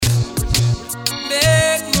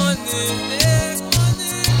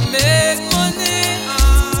make money,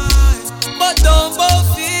 but don't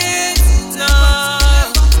both it, nah.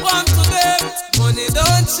 Want to them, money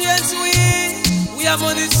don't change we are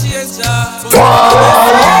money changer. We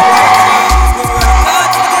work hard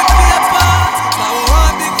to get paper, now we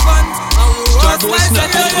want big fun, and we roll like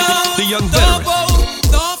the young veteran.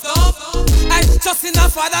 Just in a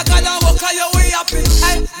father God and walk on your way up in.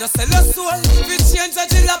 No sell your soul, we change the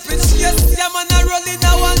jalapin. Yes, yeah man a rolling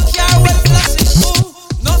a one car well flashing.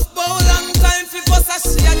 Enough bow long time for bust a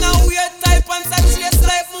share. Now weird type and such chase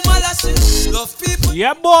like mama lashing. Love people.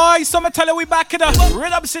 Yeah boy, so me tell you we back in the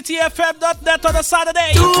RhythmCityFM.net on a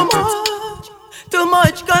Saturday. Too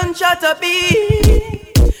much gunshot be.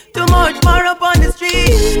 Too much more up on the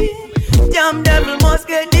street. Damn devil must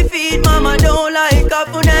get defeat. Mama don't like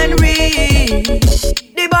Capone and Reed.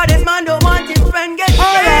 The baddest man don't want his friend get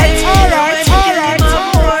alright.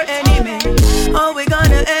 More enemy. How we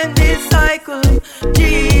gonna end this cycle?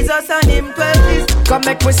 Jesus and him 12 is. Come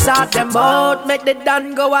make we sort them out. Make the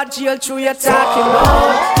Dan go a jail through your talking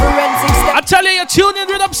about. Forensics. I tell you, tune in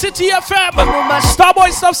Rhythm City FM.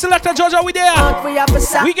 Starboy Stuff Selector Georgia, we there.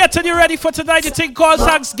 We getting you ready for tonight. The thing called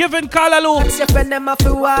Thanksgiving Callaloo.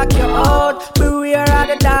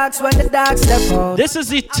 This is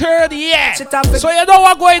the third year, so you know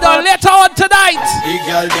what's going on later on tonight. The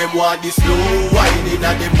girl them want the slow wine in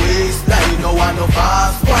a them waistline. No one no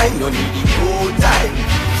fast wine, no need the cold time.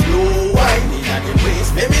 Slow wine in a them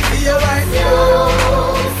waist. Let me see you right now.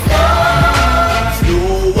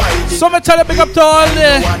 So me tell you, big up to all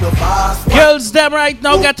the girls them right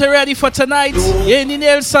now getting ready for tonight. You're in the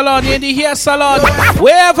nail salon, you're in the hair salon,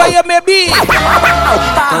 wherever you may be.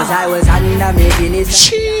 Cause I was under making it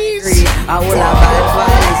cheese. I will have vibes while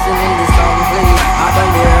listening to song play. I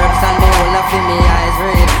done the herbs and the whole of me eyes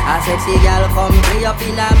red. I sexy girl come play up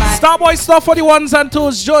in a man. Starboy Stuff for the ones and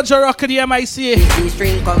twos. Georgia Rock in the MIC.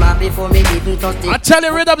 I tell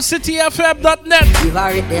you, RhythmCityFM.net.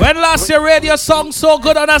 When last year radio song so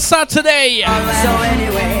good on a Saturday. So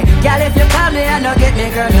anyway, girl, if you call me and don't get me,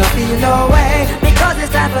 girl, no feel no way. Because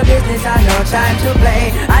it's time for business and no time to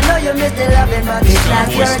play. I know you miss the loving, but this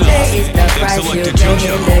last your day is the price you pay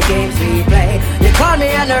in the games we play. You call me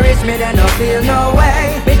and don't reach me, then no feel no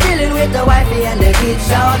way. Be dealing with the wifey and the kids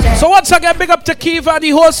all day. So once again, big up to Kiva,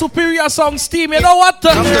 the whole Superior Songs team. You know what?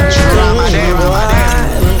 Tell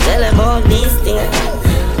them all these things.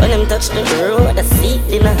 When them touch the road, I see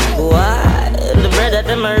them. Why? The bread of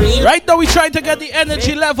them are real. Right now we trying to get the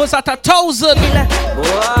energy levels at 1,000.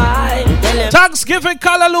 Thanksgiving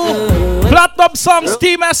Callaloo, Platinum Songs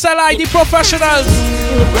Team SLI, the professionals.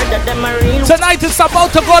 Tonight it's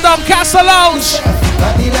about to go down Castle Lounge.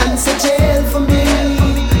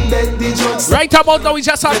 Right about now we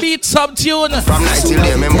just a beat some tune. From night till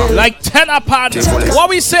day, remember. Like 10 upon. What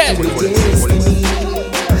we say?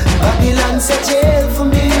 Babylon say jail for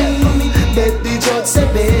me. Bet the judge say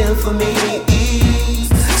bail for me.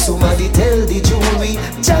 Somebody tell the jury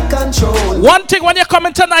Jack control. One thing when you're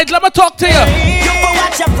coming tonight, let me talk to you. You go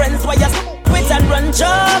watch your friends while you quit and run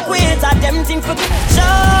joke with a damn thing for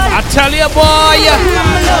shot. I tell you, boy. I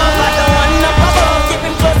don't want no problem. Keep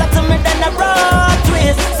him closer to me than a rock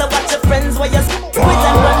twist. So watch your friends while you quit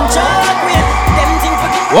and run joke with them thing for.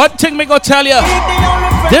 One thing me go tell you.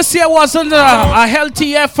 This year wasn't a healthy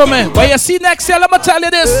year for me. But you see next year, let me tell you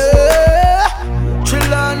this.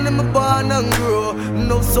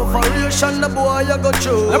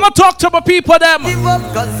 Let me talk to my people them.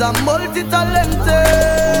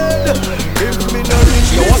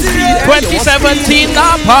 2017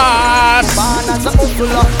 now pass.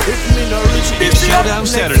 It's Showdown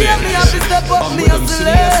Saturday on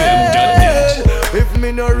RhythmCityFM.net. If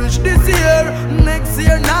me no reach this year, next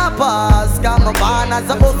year nah pass. Got my born as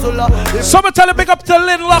a hustler. So me tell you big up to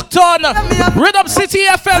Lynn locked on. Rhythm City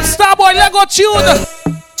FM Starboy Lego tune.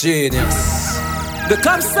 Genius. The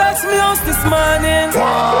cops search me house this morning.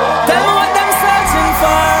 Tell me what them searching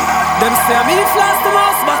for. Them say me flash the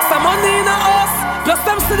mouse, box some money in the house. Plus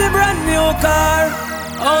them see the brand new car.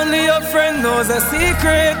 Only your friend knows a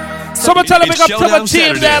secret. So me tell you big up to the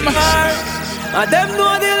team them. Them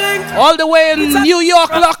know the link. All the way in New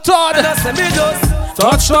York locked on.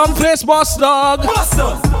 Touchdown place boss dog.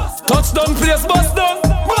 Touchdown place boss dog.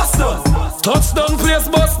 Touchdown place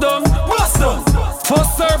boss dog.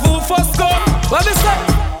 First serve who first come. What is that?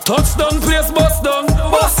 Touchdown place boss dog.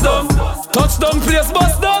 Touchdown place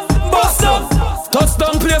boss dog.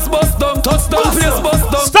 Touchdown place boss dog. Touchdown place boss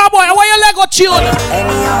dog. Starboy, I want your Lego tune.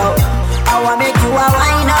 Anyhow, I want make you a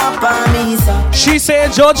wine up on me, so. She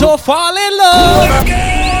said Jojo fall in love.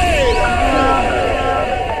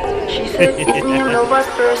 She said you love us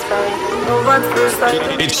first time.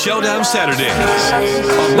 It's Showdown Saturday.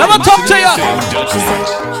 Let me talk to you.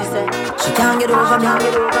 She can't get over me,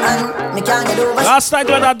 and me can't get over. Last night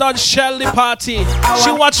when I done shell the party,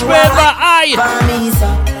 she watched me in my eye.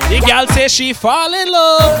 The girl say she fall in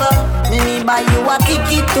love. Me buy you a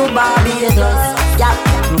ticket to Barbados. Yeah,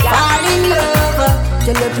 fall in love.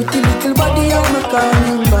 Tell your pretty little body how me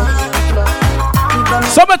coming back.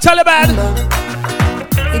 Someone tell you, man.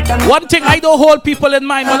 One thing I don't hold people in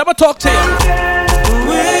mind, but let me talk to you.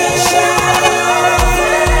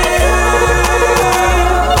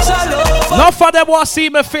 Not for them who see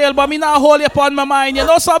me fail, but me not hold you upon my mind. You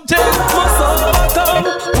know something?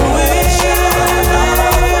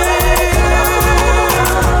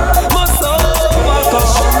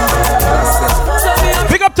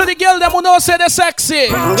 Big up to the girl them who know say they're sexy.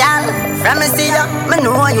 Girl, from me see you, me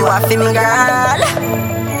know you are for me, girl.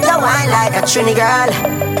 You wine like a Trini girl.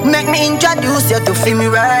 Make me introduce you to Fimi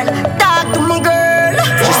world. Talk to me, girl.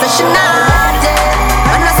 She said she not dead,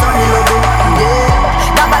 and I saw me love it. Yeah,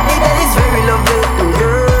 that body that is very lovely.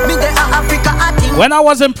 Girl, me there in Africa, I think. When I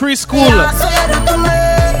was in preschool,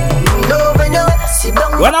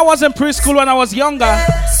 when I was younger,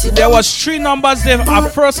 there was 3 numbers that I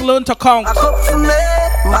first learned to count.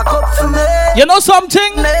 You know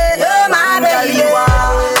something?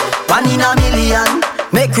 One in a million.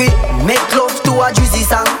 Make love to a juicy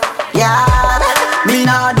song. Yeah, me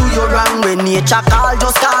nah do you wrong. When nature call,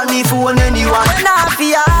 just call me phone anyone. Nah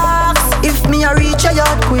fi ask if me a reach a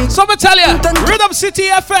yard quick. So me tell you, Rhythm City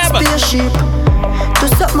FM. Spaceship to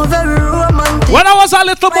something very romantic. When I was a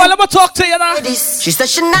little boy, let me talk to you now. She said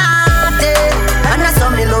she not dead, and I saw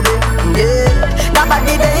me love it. Yeah, that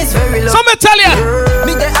body there is very lovely. So me tell you,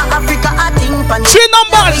 me there in Africa, I think. 3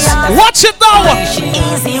 numbers. Watch it now.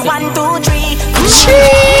 Easy 1, 2, 3.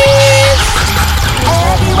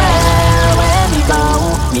 Everywhere where we go,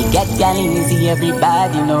 me get gal easy,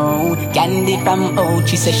 everybody know. Candy from out,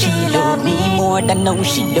 she says she love me more than know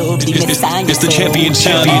she love the Messiah. It's the champion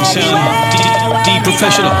sound. D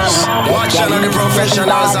professionals. Watch out on the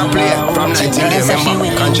professionals and play from 19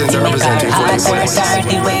 remember. Conscience are representing for themselves.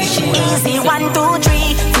 Easy 1, 2,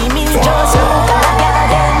 3. Females just look at girl,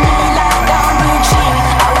 then me lie down with she.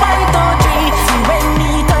 1, 2, 3. See when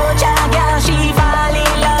me touch a girl, she fall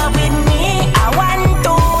in love with me. 1,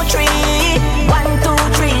 2, 3. 1, 2,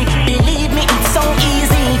 3. Believe me, it's so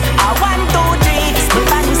easy. 1, 2, 3.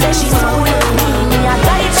 Stephanie says she so love me.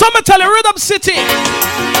 So me tell you, Rhythm City.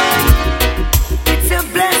 It's a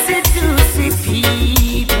blessing to see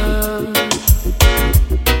people.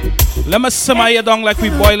 Let me simmer you down like we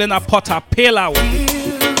boiling a pot of pale out.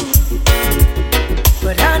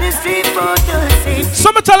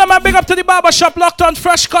 So me tell them I big up to the barbershop, locked on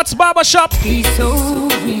Fresh Cuts Barbershop.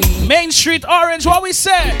 Main Street Orange, what we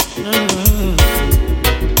say?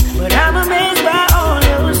 But I'm amazed by all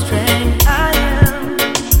your strength, I am.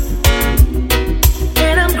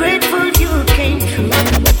 And I'm grateful you came through.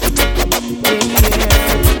 Yeah.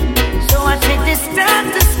 So I take this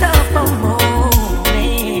time to stop a moment.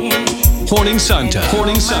 Horning Santa,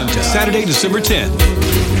 Saturday, December 10th.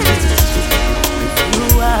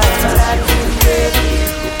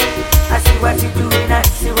 I see what you're doing, I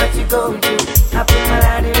see what you're going through. I put my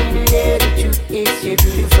light in the air, the truth is you're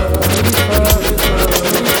beautiful.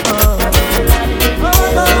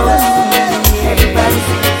 Everybody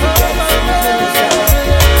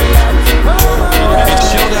It's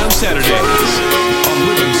Showdown Saturdays on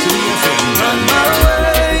Rhythm City FM.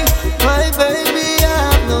 My baby, I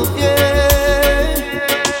have no fear.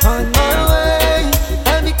 On my way,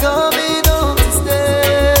 I'll be coming home to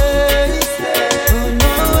stay. On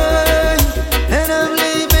my way, and I'm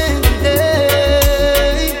leaving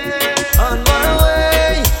today. On my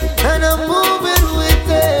way, and I'm moving with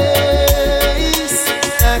grace.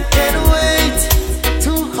 I can't wait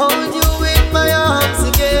to hold you in my arms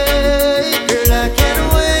again. Girl, I can't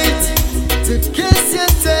wait to kiss your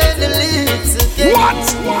tender lips again.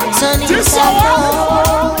 This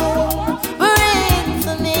bring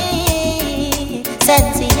for me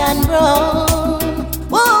Sensi and Rome.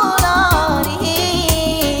 Oh Lordy,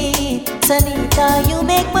 Sanita, you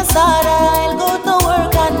make my sorrow. I'll go to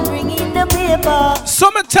work and bring in the paper. So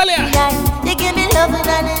me tell you, You give me love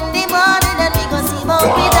and in the morning and we go see my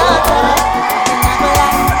daughter.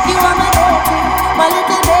 You are my baby, my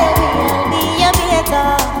little baby, I'll be a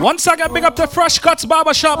better. once again, big up the Fresh Cuts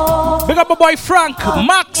Barbershop. Big up my boy Frank,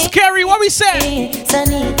 Max, Kerry, what we say?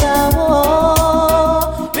 Sanita,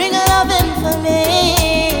 whoa, bring a lovin' for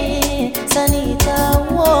me. Sanita,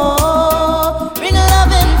 whoa, bring a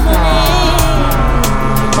lovin' for me.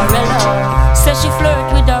 Morella says she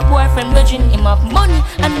flirt with her boyfriend, grudging him of money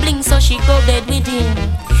and bling, so she go bed with him.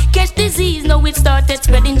 Catch this it started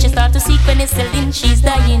spreading, she started to seek penicillin. She's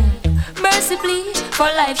dying. Mercifully, for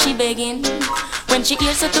life she begging. When she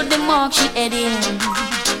hears her to the mark, she heading.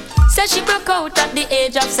 Says she broke out at the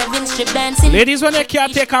age of 7, strip dancing. Ladies, when you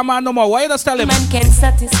can't take a man no more, why you just tell him? Man can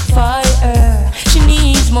satisfy her. She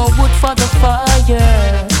needs more wood for the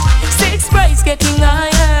fire. Six price getting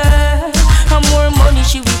higher. And more money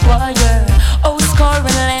she require. Oh, score and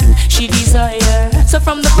land she desire. So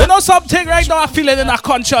from the you know something right now, I feel it in a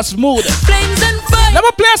conscious mood. Flames and fire. Let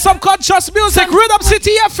me play some conscious music. Rhythm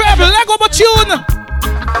City FM, Lego tune.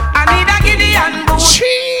 I need a Gideon boot.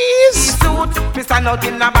 Cheese. Me stand out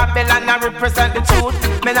in a Babylon and represent the truth.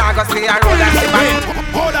 Me nah go stay around and say man.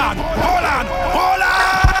 Hold on.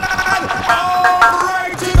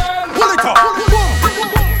 Alright then. Pull it up.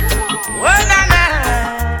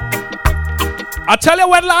 I tell you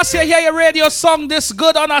when last year hear your radio song this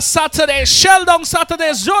good on a Saturday. Sheldon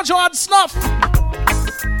Saturdays, Jojo and Snuff.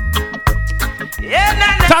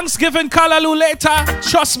 Thanksgiving Callaloo later.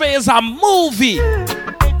 Trust me, is a movie.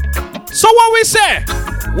 So what we say?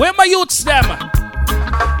 Where my youths them?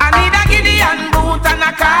 I need a Gideon boot and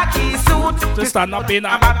a khaki suit. To stand up in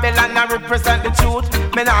a Babylon and represent the truth.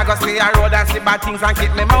 Me nah go stay a road and see bad things and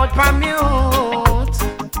keep me mouth on mute.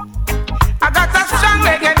 I got a strong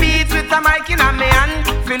reggae beat with a mic in a me hand.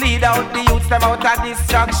 To lead out the youths them out of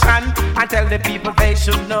destruction and tell the people they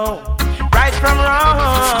should know right from wrong.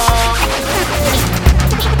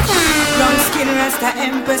 Brown skin rasta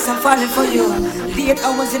empress, I'm falling for you. Late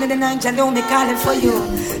hours in the night, I know me calling for you.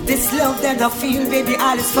 This love that I feel, baby,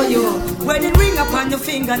 all is for you. When it ring up on your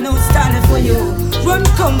finger, no stalling for you. Run,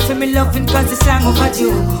 come for me loving, cause the song over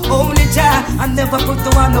you. Only Jah, I never put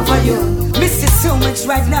the one over you. Miss you so much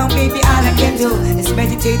right now, baby, all I can do is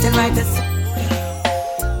meditate and write a song.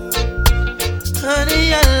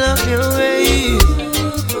 Honey, I love your way.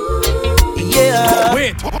 Yeah.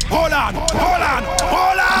 Wait, hold on.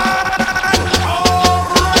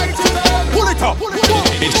 Pull it up.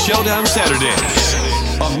 It's Showdown Saturdays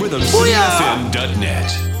on RhythmCityFM.net.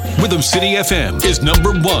 Rhythm City FM is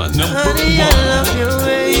number one. Honey, I love your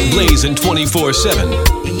way. Blazing 24/7.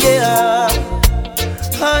 Yeah.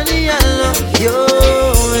 Honey, I love your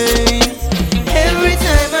way. Every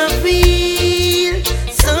time I feel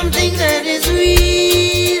something that is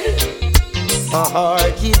real, my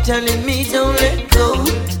heart keep telling me don't let go.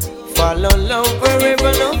 Follow love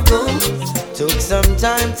wherever love goes. Took some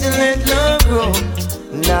time to let love grow.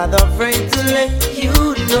 Not afraid to let you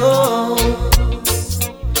know.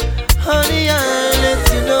 Honey, I'll let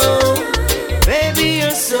you know. Baby,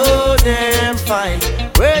 you're so damn fine.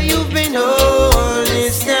 Where you've been all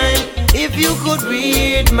this time. If you could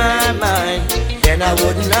read my mind, then I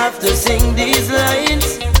wouldn't have to sing these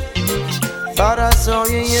lines. Thought I saw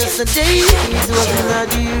you yesterday, it wasn't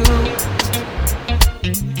not you.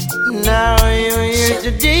 Now you're here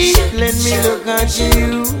today, let me look at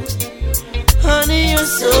you. Honey, you're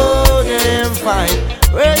so damn fine.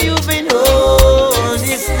 Where you been all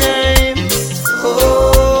this time?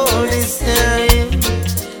 All this time.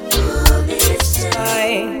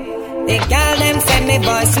 The girl them send me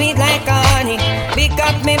boy sweet like honey. Pick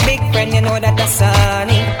up me big friend, you know that that's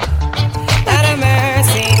sunny. Lot of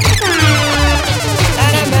mercy.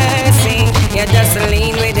 Lot of mercy. You just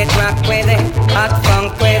lean with it, rock with it, hot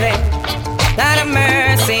funk with it. Lot of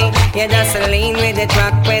mercy. You just lean with it,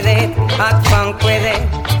 rock with it, hot funk with it.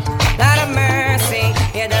 Lot of mercy.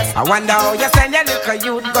 You just I wonder how you send your little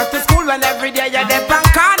youth go to school when every day you're there on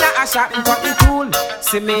corner a shop and cutting tool.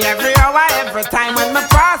 See me every hour, every time when me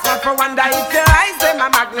pass. But for wonder if your eyes them a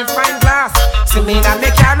magnifying glass. See me now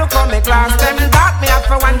me can't look on me glass. Them dark me up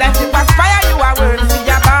for wonder if it aspire you a word for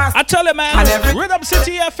your boss. I tell you, man,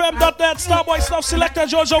 RhythmCityFM.net, Starboy Snuff, Selector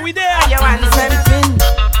Jojo, we there. You want something?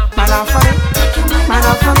 Man off for me, man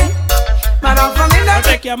off for me, man off for me.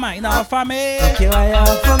 Take your mind off for me. Take your eye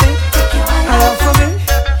off for me, eye off for me,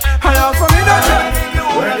 eye off for me. Don't you?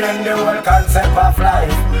 Well, in the whole concept of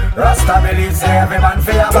life, Rasta believes every man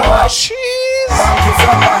feel a boy. Cheese. Monkey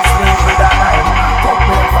someone sleep with a knife. Cook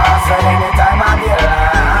me fast when anytime I be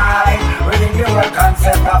alive. Within the whole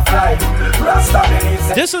concept of life, Rasta believes.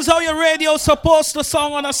 This is how your radio's supposed to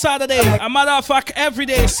song on a Saturday. A matter of fact, every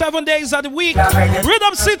day, 7 days of the week.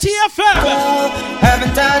 Rhythm City FM. Oh,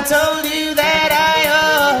 haven't I told you that I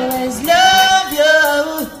always love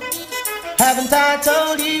you? Haven't I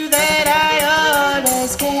told you that I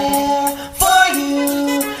always care for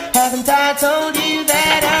you? Haven't I told you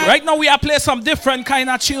that I... Right now we are playing some different kind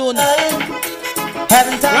of tune.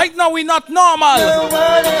 Haven't I... Right now we not normal. No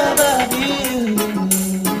one above you.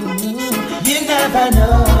 You never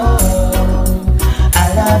know.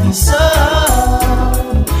 I love you so.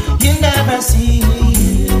 You never see.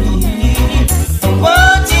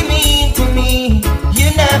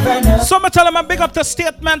 Some tell them I big up the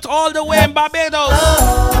statement all the way in Barbados.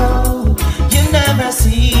 Oh, you never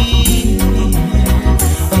see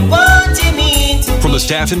what you mean to From the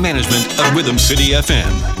staff and management of Rhythm City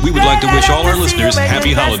FM, we would like to wish all our listeners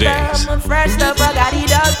happy holidays. Fresh love, I got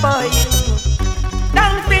it all for you.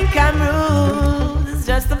 Don't think I'm rude. It's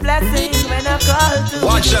just a blessing when I call to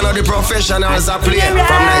Watch out of the professionals that play from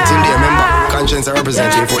 19 day. Remember, conscience are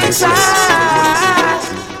representing for the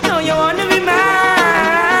fullest. No, you wanna be mine.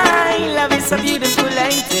 Love is so beautiful,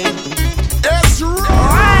 ain't it? It's right.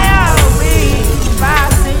 Why are we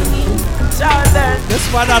passing each other? This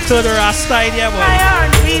one I told the Rasta idea, boy. Why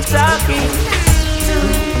aren't we talking to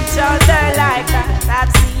each other like that?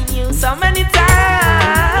 I've seen you so many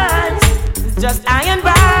times. It's just I and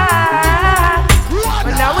back.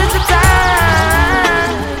 But now is the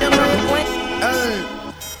time. Hey,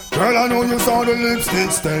 girl, I know you saw the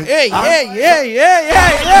lipstick stain. Hey, hey, hey, hey,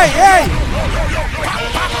 hey, hey, hey.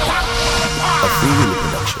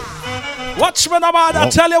 Watch me now, man. I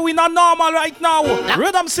tell you, we not normal right now.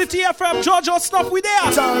 Rhythm City FM, Jojo stuff, we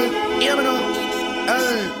there. Hear me now.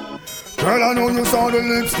 Hey. Girl, I know you saw the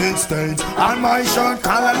lipstick stains on my shirt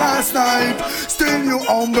collar last night. Still you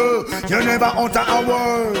humble, you never utter a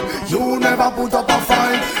word. You never put up a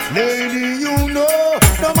fight. Lady, you know,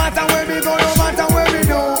 no matter where we go, no matter where we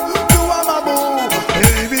do, you are my boo.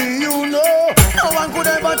 Baby, you know, no one could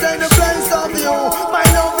ever take the place of you. My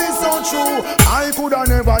love is so true, I could have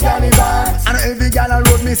never done it back. And every gal I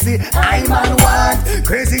wrote me see, I'm on what?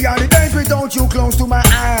 Crazy are the days without you close to my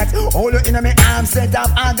heart. Hold you in my arms, set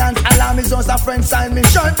up a dance alarm. Is just a friend sign me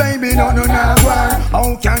short, baby, no, one.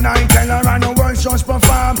 How can I tell her I know words just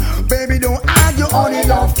perform? Baby, don't argue, only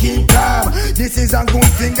love keep calm. This is a good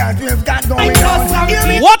thing that we've got going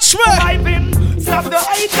on. Watch me! Stop the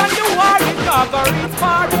hate and the war, it's not going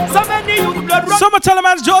far. So many youth blood run. Someone tell them,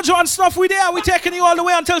 man, Jojo and stuff, we there. We taking you all the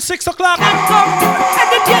way until 6 o'clock.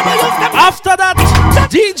 After that,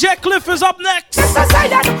 DJ Cliff is up next.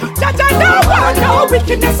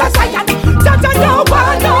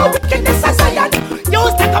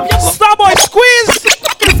 Starboy squeeze.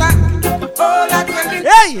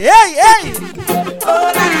 Hey, hey, hey.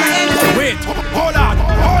 Wait, hold on.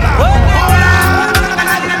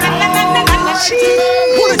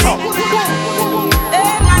 Pull it up.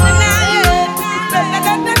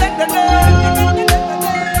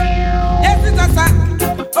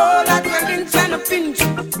 All that we're trying to pinch.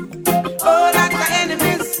 All that the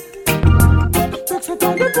enemies.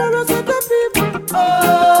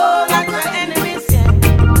 All that the enemies.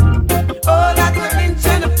 All that we're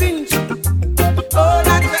trying to pinch. All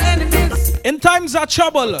that the enemies. In times of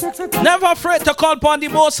trouble, never afraid to call upon the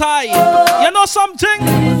Most High. You know something?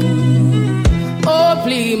 Oh,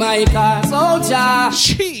 please, my car soldier,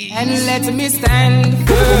 and let me stand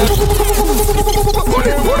firm.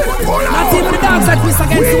 Not even the dogs that piss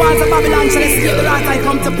against the walls of Babylon shall escape the wrath I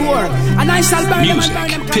come to pour. And I shall burn Music, them and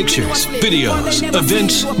burn them. pictures, videos,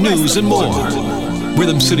 events, news, and more.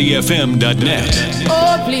 RhythmCityFM.net.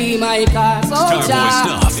 Oh, please, my car soldier, Starboy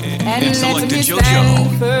Stuff and and let me Selected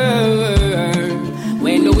stand firm.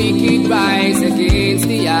 When the wicked rise against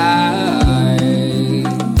the eye.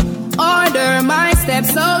 Order my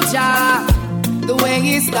steps, soldier. The way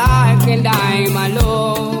is dark and I'm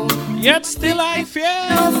alone. Yet still I fear.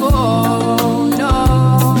 Oh, no.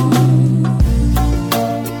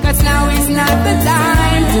 Cause now is not the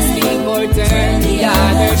time to speak or turn the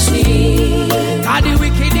other cheek. Cause the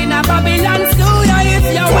wicked in a Babylon sue you if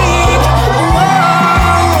you're weak.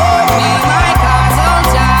 Whoa, be my cause,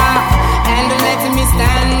 soldier, and let me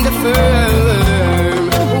stand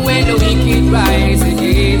firm when the wicked rise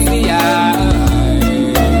against the eye.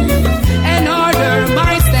 And order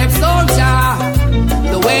my steps, soldier.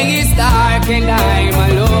 The way is dark and I'm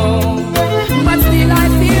alone, but still I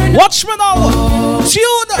fear. Watch me now.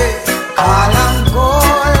 Tune.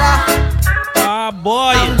 Angola. Ah,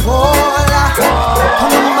 boy. Angola.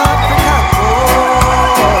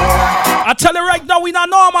 I tell you right now, we not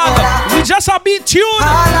normal. We just a beat tune.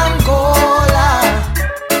 Angola.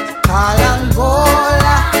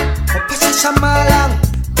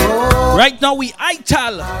 Right now, we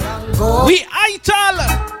ital. We ital.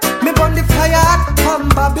 Me burn the fire from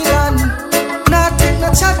Babylon. Nothing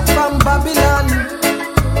no chat from Babylon.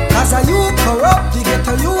 Cause a you corrupt, you get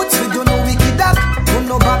a youth, we do no wicked up, do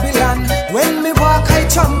no Babylon. When me walk, I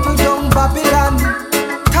trample down Babylon.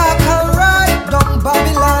 Talk and ride down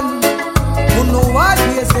Babylon. You know what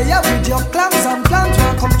ways they are with your clams and plans.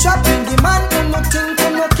 When come trapping the man, you no think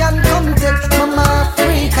you no can come take Mama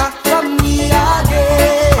Africa from me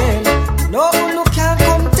again. No, no can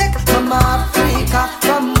come take Mama Africa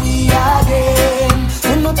from me again.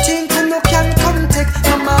 You no think you no can come take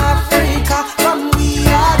Mama Africa.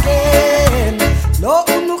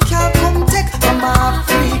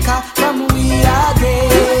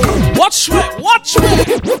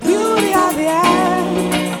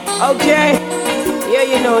 Okay. Yeah,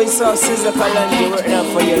 you know it's so Sizzla Kalonji working up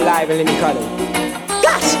for your live and let me call it.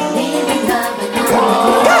 Gosh!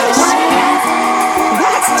 Gosh!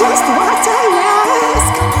 That's just what I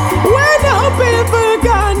ask. When our people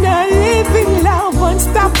gonna live in love and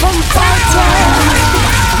stop from fighting?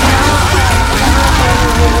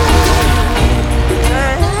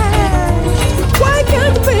 Why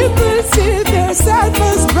can't people see themselves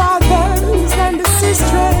as brothers and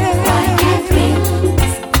sisters? Why can't we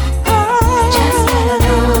just let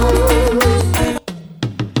alone?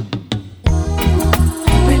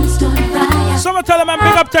 Someone tell them I'm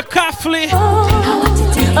big up to Kafli.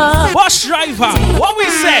 Bus driver, what we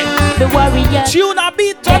say? The warrior. Tune a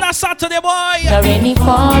beat on a Saturday, boy. Or any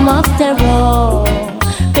form of terror.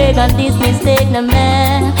 Pagan this mistake, no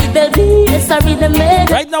man. They'll be sorry, the man.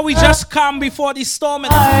 Right now we just calm before the storm.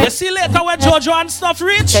 You see later when Jojo and stuff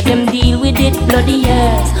reach. Let them deal with it, bloody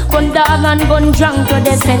years. Gun dog and gun drunk to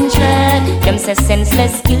the century. Them say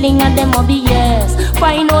senseless killing and them obvious.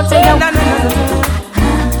 Find out say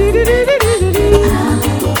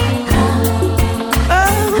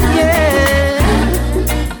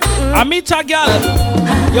Amita girl,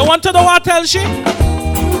 you want to know what tell she?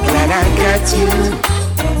 Glad I got you.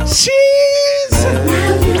 Jeez.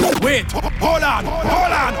 Wait, hold on.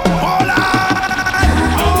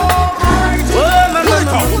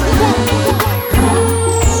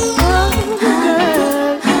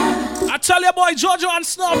 I tell you, boy, Jojo and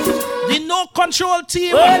Snuff, the no control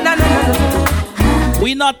team.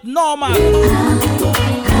 We not normal.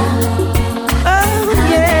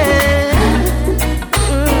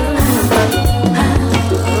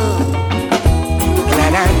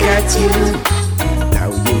 Glad I got you. Now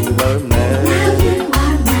you are mine.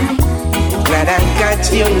 Glad I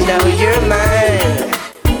got you. Now you're mine.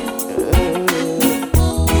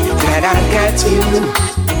 Glad I got you.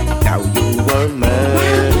 Now you are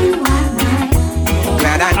mine.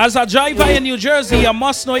 As a driver in New Jersey, you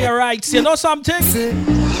must know your rights. You know something?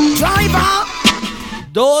 Driver,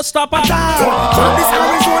 don't stop at turn this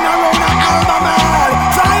Arizona round and Albemarle.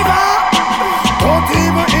 Driver, don't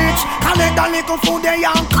even itch. Collect a little food there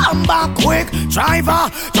and come back quick. Driver,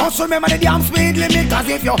 just remember the damn speed limit. Cause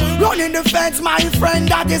if you're running the fence, my friend,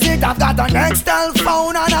 that is it. I've got an Nextel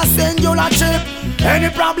phone and a singular chip. Any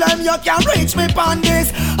problem you can reach me on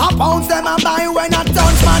this. I pounds them and buy when I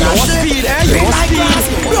touch man a shit. Green like grass,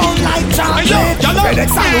 brown like chocolate.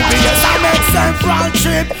 FedEx and UPS I make central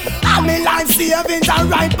trip. And me life savings are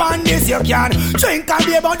right on this. You can drink and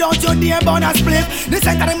beer but don't you dare burn a split.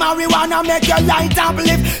 Listen to the marijuana make your light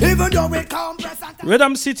uplift. Even though it compress and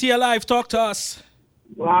Rhythm City Alive, talk to us.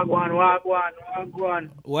 Wagwan.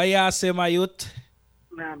 What you say, my youth?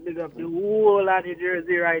 Man, big up the whole of New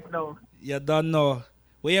Jersey right now. You don't know.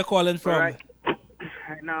 Where you calling from? Right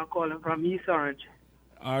now I'm calling from East Orange.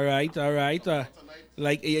 All right.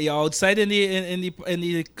 Like you're outside in the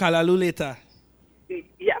Kalaloo later.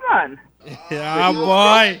 Yeah, man. Yeah,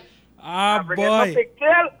 boy.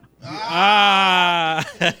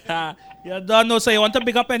 You don't know. So you want to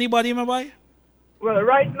pick up anybody, my boy? Well,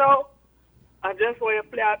 right now, I just want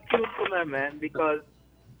to play a tune for me, man, because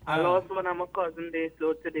I lost one of my cousin days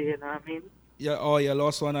so today, you know what I mean? Yeah, you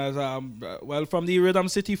lost one as well from the Rhythm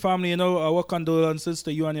City family, you know. Our condolences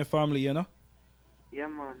to you and your family, you know. Yeah,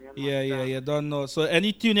 man. Yeah, you don't know. So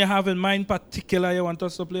any tune you have in mind particular you want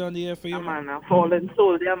us to play on the air for you? Yeah, man, Fallen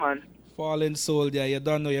Soldier, man. Fallen Soldier, you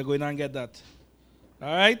don't know. You're going and get that.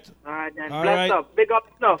 All right? All right, then. All Bless right. up. Big up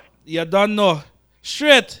stuff. You don't know.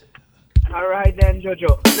 Straight. All right, then,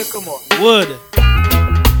 Jojo. Look more. Wood.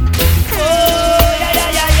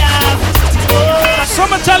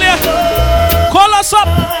 Someone tell you, call us up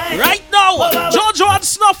right now. Jojo and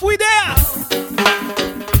Snuff, we there.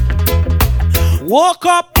 Woke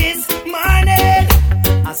up this morning,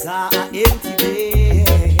 I saw an empty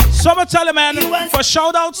day. Someone tell you, man, for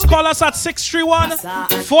shout outs, call us at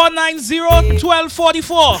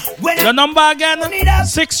 631-490-1244. The number again,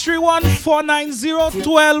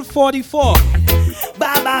 631-490-1244.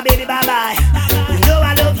 Bye bye, baby, bye bye. You know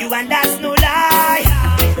I love you and that's no lie.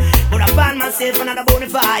 But I find myself another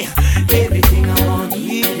bonafide. Everything I want,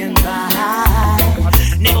 you can buy.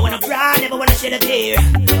 Never wanna cry, never wanna shed a tear.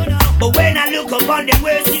 But when I look up on them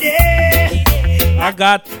words today, I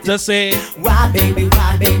got to say, why, baby,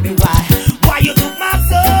 why, baby, why? Why you took my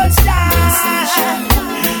sunshine?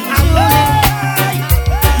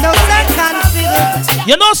 No second feeling.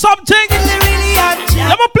 You know something?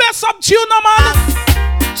 Let me play some tune, man.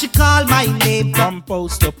 She called my name from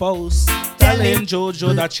post to post, telling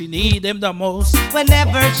Jojo that she need him the most.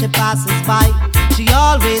 Whenever she passes by, she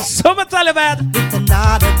always Someone tell you, man, with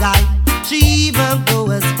another guy. She even go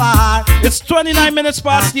as far. It's It's 29 minutes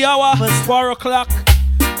past the hour, 4 o'clock.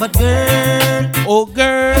 But girl, oh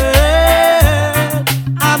girl,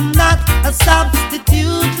 I'm not a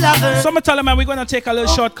substitute lover. Someone tell him, man, we're gonna take a little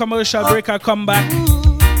short commercial break. I'll come back.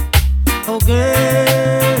 Oh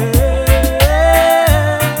girl,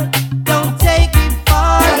 don't take it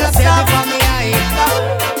for yourself.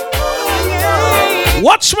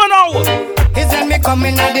 Watch me now. It's when me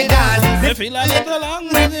coming at the dance. Me feel a little long,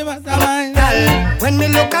 when me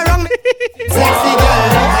look around me, sexy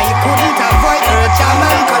girl, I couldn't avoid her charm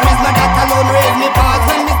and charisma that alone raise me pause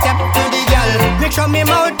when me step to the girl. Make sure me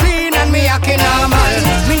mouth clean and me acting normal.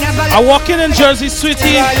 Me never. I walking in Jersey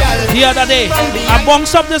City the other day. I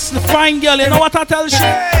bounced up this fine girl. You know what I tell you?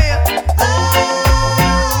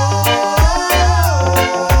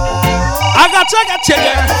 I got you,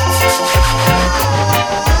 girl.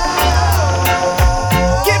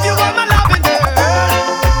 Give you all my loving, girl.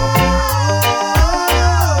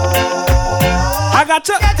 I got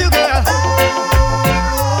you, girl.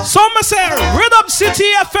 Some say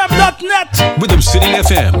RhythmCityFM.net. Rhythm City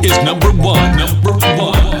FM is number one.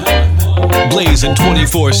 Blazing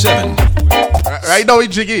 24/7. Right now,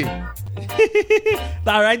 it's Jiggy.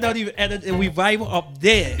 Now, right now, we vibe up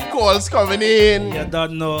there. Calls coming in. You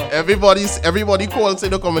don't know. Everybody calls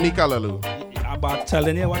in the community, Kalalu. About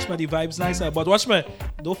telling you, watch me, the vibes nice. But watch me,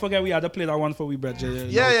 don't forget we had to play that one for we, Brett.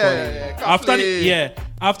 Yeah.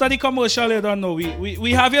 After the commercial, you don't know.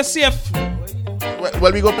 We have you safe.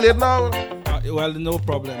 Well, we go play it now. Well, no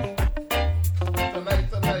problem.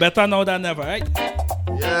 Tonight. Better now than never, right?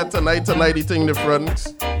 Yeah, tonight, the thing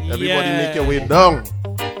different. Everybody make your way down.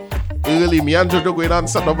 Early, me and Jojo going on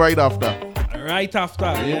set up right after. Right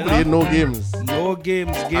after. We play no games. No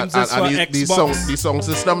games. Games is for Xbox. The song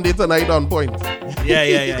system day tonight on point.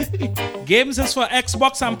 Yeah. Games is for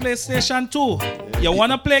Xbox and PlayStation 2. You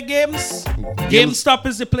wanna play games? GameStop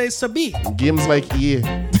is the place to be. Games like EA.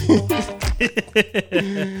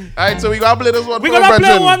 Alright, so we gonna play this one. We're gonna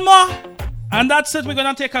play one more. And that's it. We're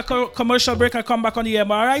gonna take a commercial break and come back on the air.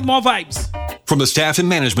 Alright, more vibes. From the staff and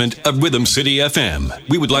management of Rhythm City FM,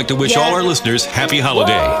 we would like to wish all our listeners happy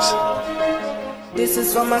holidays. This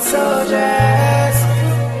is for my soldiers.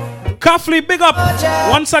 Cuffley, big up.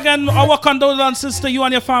 Once again, our condolences to you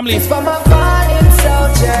and your family. It's for my fallen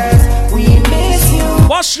soldiers. We miss you.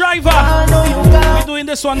 Bus driver, we're doing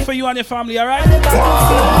this one for you and your family, alright?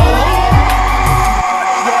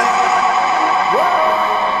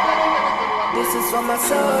 This is for my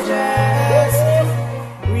soldiers.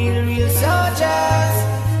 Real soldiers.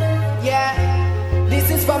 Yeah. This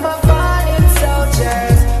is for my fallen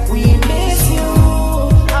soldiers. We miss you.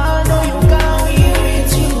 I know you can't hear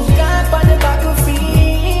it. You can't on the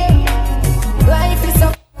battlefield. Life is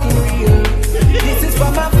so real. This is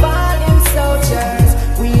for my fallen soldiers.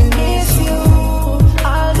 We miss you. I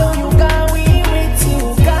know you can't hear it.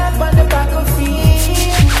 You can't on the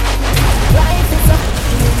battlefield. Life is so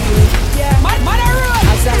real. Yeah.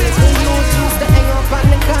 As I was the youth used to hang up on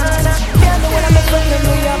the corner. Yeah, know what I'm saying?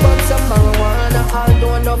 We about some marijuana.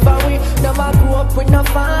 Although nobody never grew up with no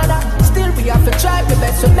father. Still we have to try the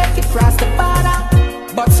best to make it cross the border.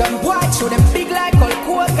 But some boy show them big like Hulk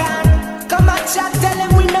Hogan. Come and chat, tell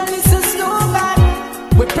them we no listen slogan.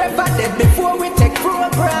 We prefer dead before we take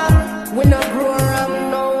program. We no grow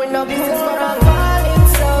around, no, we no business for our fallen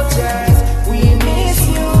soldiers. We miss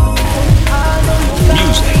you.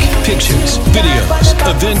 Music, pictures, videos,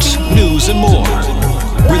 events, news, and more.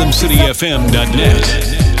 RhythmCityFM.net.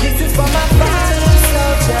 This is for my fallen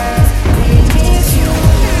soldiers.